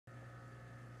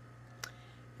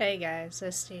Hey guys,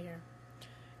 ST here.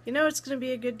 You know it's going to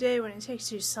be a good day when it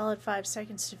takes you a solid 5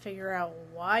 seconds to figure out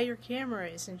why your camera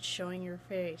isn't showing your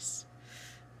face.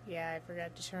 Yeah, I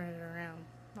forgot to turn it around.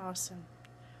 Awesome.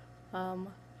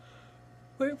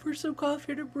 Wait for some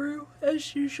coffee to brew,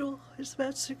 as usual. It's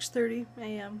about 6:30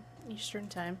 a.m. Eastern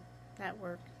Time at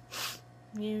work.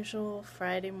 Usual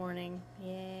Friday morning.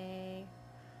 Yay.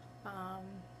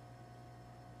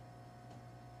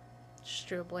 Just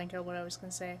drew a blank on what I was going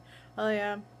to say. Oh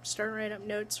yeah, I'm starting to write up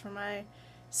notes for my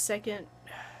second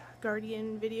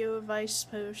Guardian video advice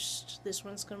post. This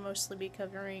one's going to mostly be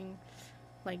covering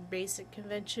like basic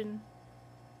convention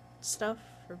stuff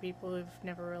for people who've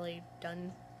never really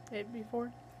done it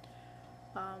before.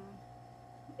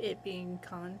 It being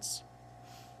cons.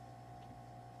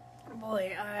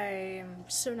 Boy, I am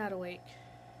so not awake.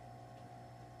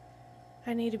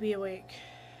 I need to be awake.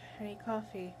 I need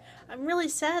coffee. I'm really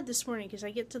sad this morning because I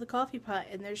get to the coffee pot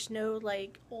and there's no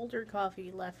like older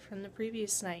coffee left from the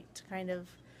previous night to kind of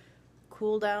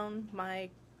cool down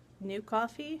my new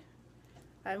coffee.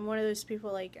 I'm one of those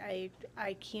people like I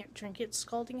can't drink it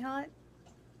scalding hot.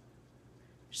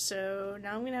 So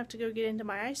now I'm gonna have to go get into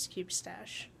my ice cube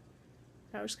stash.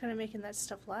 I was kind of making that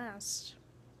stuff last.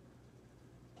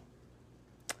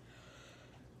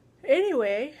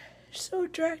 Anyway, so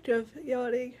attractive,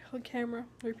 yawning on camera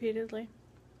repeatedly.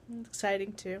 It's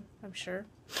exciting too, I'm sure.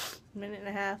 A minute and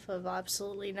a half of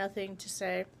absolutely nothing to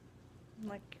say,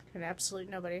 like an absolute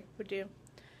nobody would do.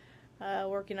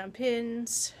 Working on pin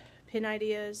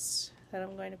ideas that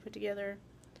I'm going to put together.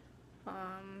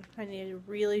 I need to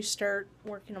really start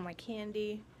working on my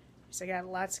candy because I got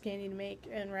lots of candy to make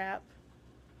and wrap.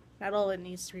 Not all of it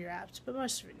needs to be wrapped, but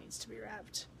most of it needs to be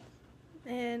wrapped.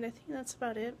 And I think that's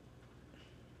about it.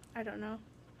 I don't know.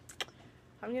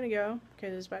 I'm gonna go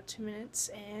because it's about 2 minutes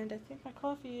and I think my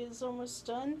coffee is almost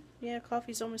done. Yeah,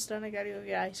 coffee's almost done. I gotta go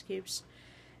get ice cubes.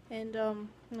 And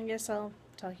I guess I'll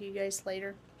talk to you guys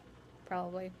later.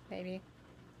 Probably, maybe.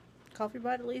 Coffee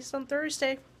bot at least on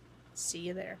Thursday. See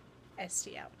you there.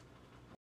 ST out.